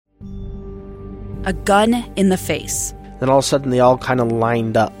a gun in the face. Then all of a sudden, they all kind of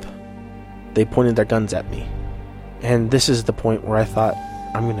lined up. They pointed their guns at me. And this is the point where I thought,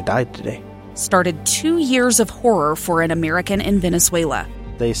 I'm going to die today. Started 2 years of horror for an American in Venezuela.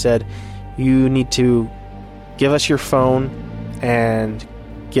 They said, you need to give us your phone and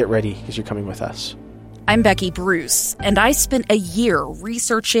get ready because you're coming with us. I'm Becky Bruce, and I spent a year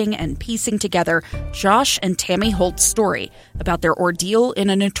researching and piecing together Josh and Tammy Holt's story about their ordeal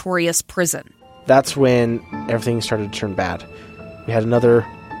in a notorious prison. That's when everything started to turn bad. We had another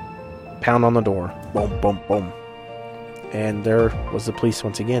pound on the door. Boom, boom, boom. And there was the police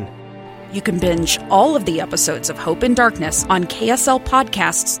once again. You can binge all of the episodes of Hope in Darkness on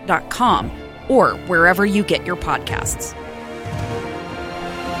kslpodcasts.com or wherever you get your podcasts.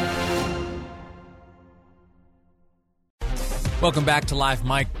 Welcome back to Live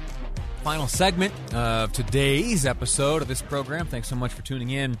Mike. Final segment of today's episode of this program. Thanks so much for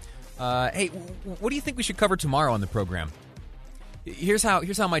tuning in. Hey, what do you think we should cover tomorrow on the program? Here's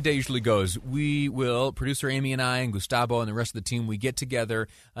how my day usually goes. We will, producer Amy and I and Gustavo and the rest of the team, we get together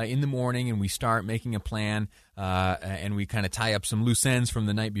in the morning and we start making a plan and we kind of tie up some loose ends from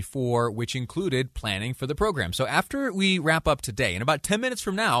the night before, which included planning for the program. So after we wrap up today, in about 10 minutes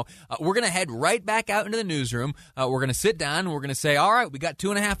from now, we're going to head right back out into the newsroom. We're going to sit down and we're going to say, all right, we got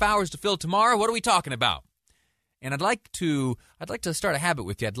 2.5 hours to fill tomorrow. What are we talking about? And I'd like to start a habit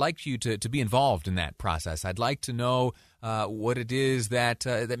with you. I'd like you to be involved in that process. I'd like to know what it is that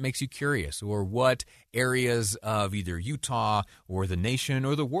makes you curious, or what areas of either Utah or the nation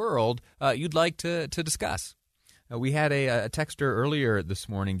or the world you'd like to discuss. We had a texter earlier this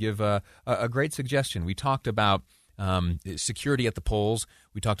morning give a great suggestion. We talked about security at the polls.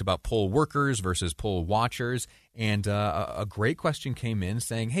 We talked about poll workers versus poll watchers. And a great question came in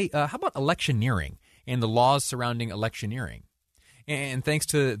saying, hey, how about electioneering and the laws surrounding electioneering? And thanks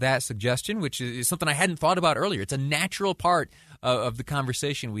to that suggestion, which is something I hadn't thought about earlier, it's a natural part of the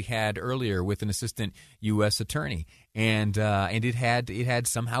conversation we had earlier with an assistant U.S. attorney, and it had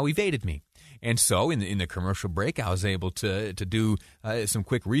somehow evaded me. And so in the commercial break, I was able to do some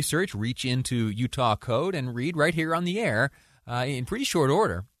quick research, reach into Utah code, and read right here on the air in pretty short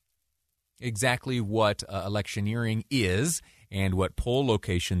order exactly what electioneering is and what poll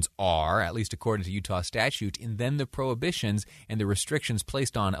locations are, at least according to Utah statute, and then the prohibitions and the restrictions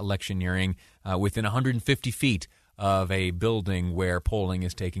placed on electioneering within 150 feet of a building where polling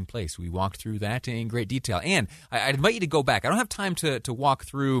is taking place. We walked through that in great detail. And I'd invite you to go back. I don't have time to walk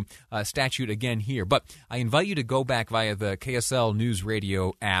through statute again here, but I invite you to go back via the KSL News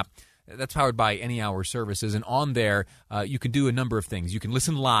Radio app. That's powered by Any Hour Services, and on there you can do a number of things. You can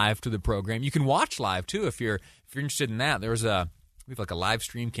listen live to the program. You can watch live too if you're interested in that. We have like a live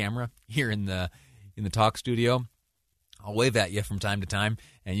stream camera here in the talk studio. I'll wave at you from time to time,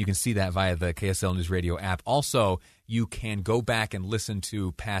 and you can see that via the KSL News Radio app. Also, you can go back and listen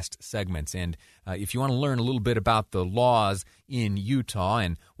to past segments. And if you want to learn a little bit about the laws in Utah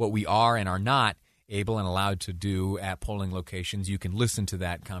and what we are and are not able and allowed to do at polling locations, you can listen to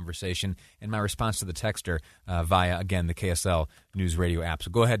that conversation and my response to the texter via, again, the KSL News Radio app.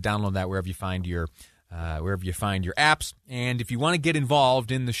 So go ahead, download that wherever you find your apps. And if you want to get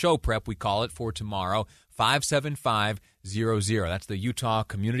involved in the show prep, we call it, for tomorrow, 57500. That's the Utah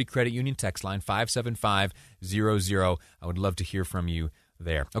Community Credit Union text line, 57500. I would love to hear from you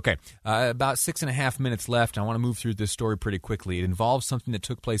there. Okay, about 6.5 minutes left. I want to move through this story pretty quickly. It involves something that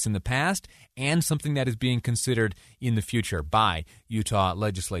took place in the past and something that is being considered in the future by Utah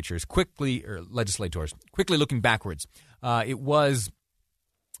legislators. Quickly looking backwards. It was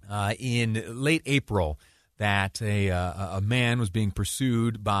in late April that a man was being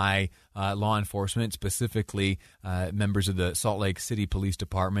pursued by law enforcement, specifically members of the Salt Lake City Police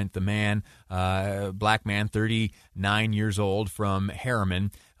Department. The man, black man, 39 years old, from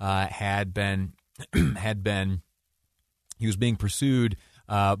Harriman, he was being pursued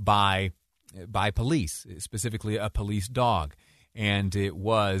by police, specifically a police dog, and it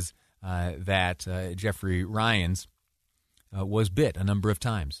was that Jeffrey Ryans was bit a number of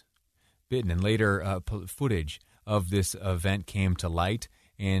times. And later footage of this event came to light,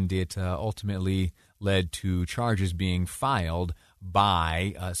 and it ultimately led to charges being filed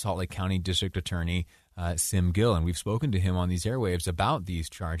by Salt Lake County District Attorney Sim Gill, and we've spoken to him on these airwaves about these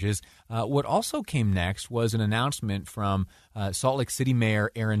charges. What also came next was an announcement from Salt Lake City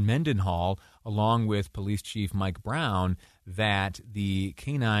Mayor Aaron Mendenhall, along with Police Chief Mike Brown, that the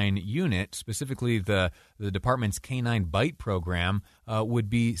K-9 unit, specifically the department's K-9 Bite program, would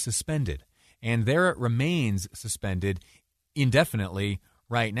be suspended. And there it remains suspended indefinitely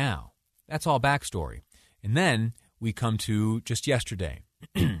right now. That's all backstory. And then we come to just yesterday.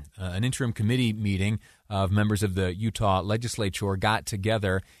 an interim committee meeting of members of the Utah legislature got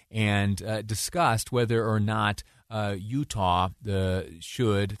together and discussed whether or not Utah,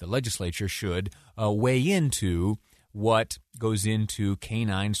 the legislature should weigh into what goes into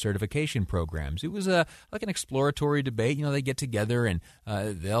canine certification programs. It was like an exploratory debate. They get together and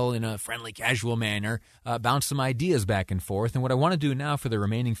they'll, in a friendly, casual manner, bounce some ideas back and forth. And what I want to do now for the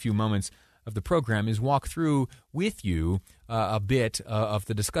remaining few moments of the program is walk through with you a bit of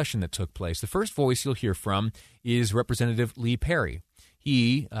the discussion that took place. The first voice you'll hear from is Representative Lee Perry.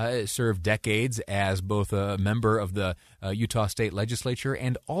 He served decades as both a member of the Utah State Legislature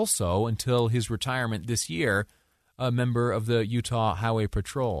and also, until his retirement this year, a member of the Utah Highway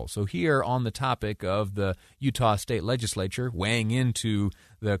Patrol. So here on the topic of the Utah State Legislature, weighing into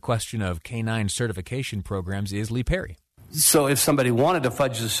the question of canine certification programs, is Lee Perry. So if somebody wanted to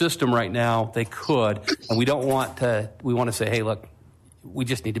fudge the system right now, they could. And we want to say, hey, look, we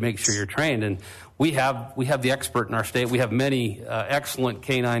just need to make sure you're trained. And we have the expert in our state. We have many excellent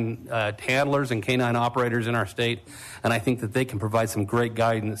canine handlers and canine operators in our state. And I think that they can provide some great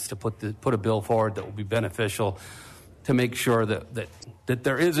guidance to put a bill forward that will be beneficial to make sure that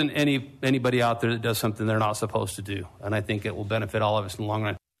there isn't anybody out there that does something they're not supposed to do. And I think it will benefit all of us in the long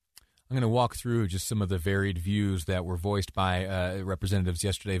run. I'm going to walk through just some of the varied views that were voiced by representatives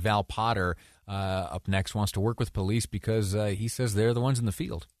yesterday. Val Potter, up next, wants to work with police because he says they're the ones in the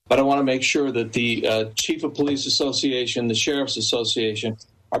field. But I want to make sure that the Chief of Police Association, the Sheriff's Association,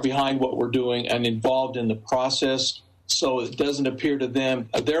 are behind what we're doing and involved in the process, so it doesn't appear to them,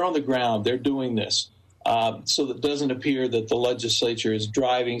 they're on the ground, they're doing this, so that it doesn't appear that the legislature is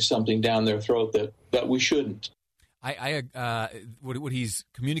driving something down their throat that we shouldn't. What he's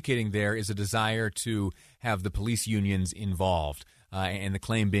communicating there is a desire to have the police unions involved, and the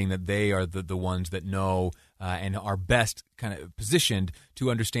claim being that they are the ones that know and are best kind of positioned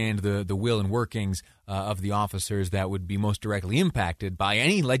to understand the will and workings of the officers that would be most directly impacted by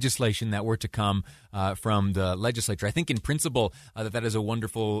any legislation that were to come from the legislature. I think in principle that's a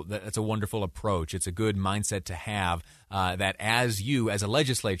wonderful approach. It's a good mindset to have, that as you, as a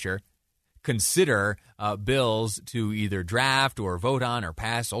legislature, consider bills to either draft or vote on or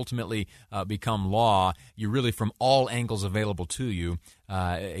pass, ultimately become law, you really, from all angles available to you,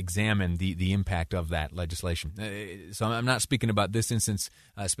 examine the impact of that legislation. So I'm not speaking about this instance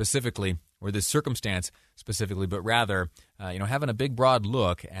specifically or this circumstance specifically, but rather, having a big, broad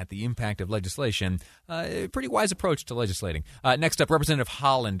look at the impact of legislation, a pretty wise approach to legislating. Next up, Representative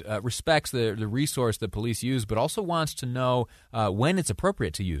Holland respects the resource that police use, but also wants to know when it's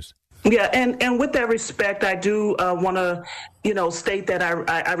appropriate to use. Yeah, and with that respect, I do want to, state that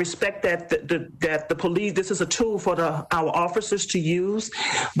I respect that the police, this is a tool for our officers to use,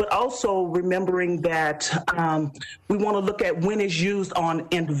 but also remembering that we want to look at when it's used on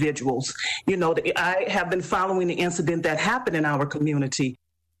individuals. I have been following the incident that happened in our community.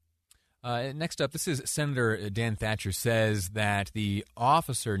 Next up, this is Senator Dan Thatcher says that the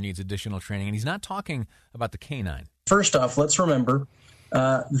officer needs additional training, and he's not talking about the canine. First off, let's remember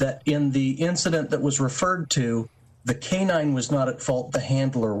that in the incident that was referred to, the canine was not at fault, the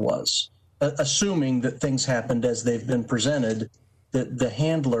handler was. Assuming that things happened as they've been presented, that the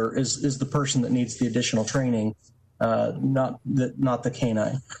handler is the person that needs the additional training, not the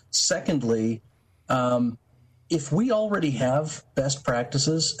canine. Secondly, if we already have best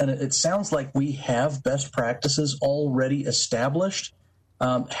practices, and it sounds like we have best practices already established,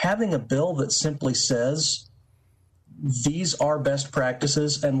 having a bill that simply says, these are best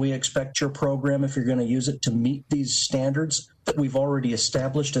practices, and we expect your program, if you're going to use it, to meet these standards that we've already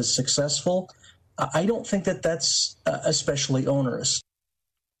established as successful, I don't think that's especially onerous.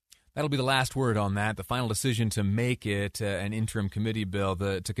 That'll be the last word on that. The final decision to make it an interim committee bill,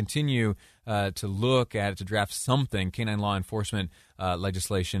 to continue to look at it, to draft something, canine law enforcement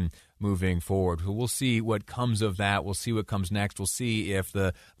legislation moving forward. We'll see what comes of that. We'll see what comes next. We'll see if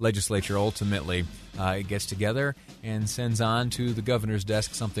the legislature ultimately gets together and sends on to the governor's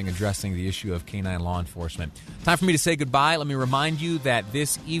desk something addressing the issue of canine law enforcement. Time for me to say goodbye. Let me remind you that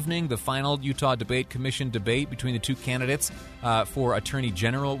this evening, the final Utah Debate Commission debate between the two candidates for Attorney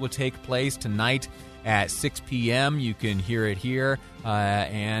General will take place tonight at 6 p.m. You can hear it here.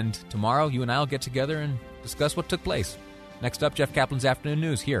 And tomorrow, you and I will get together and discuss what took place. Next up, Jeff Kaplan's Afternoon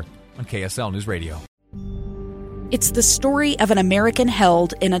News here on KSL News Radio. It's the story of an American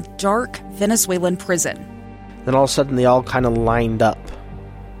held in a dark Venezuelan prison. Then all of a sudden, they all kind of lined up.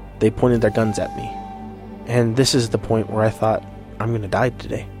 They pointed their guns at me. And this is the point where I thought, I'm going to die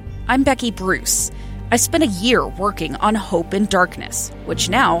today. I'm Becky Bruce. I spent a year working on Hope in Darkness, which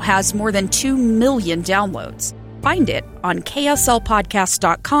now has more than 2 million downloads. Find it on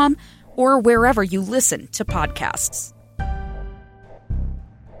kslpodcast.com or wherever you listen to podcasts.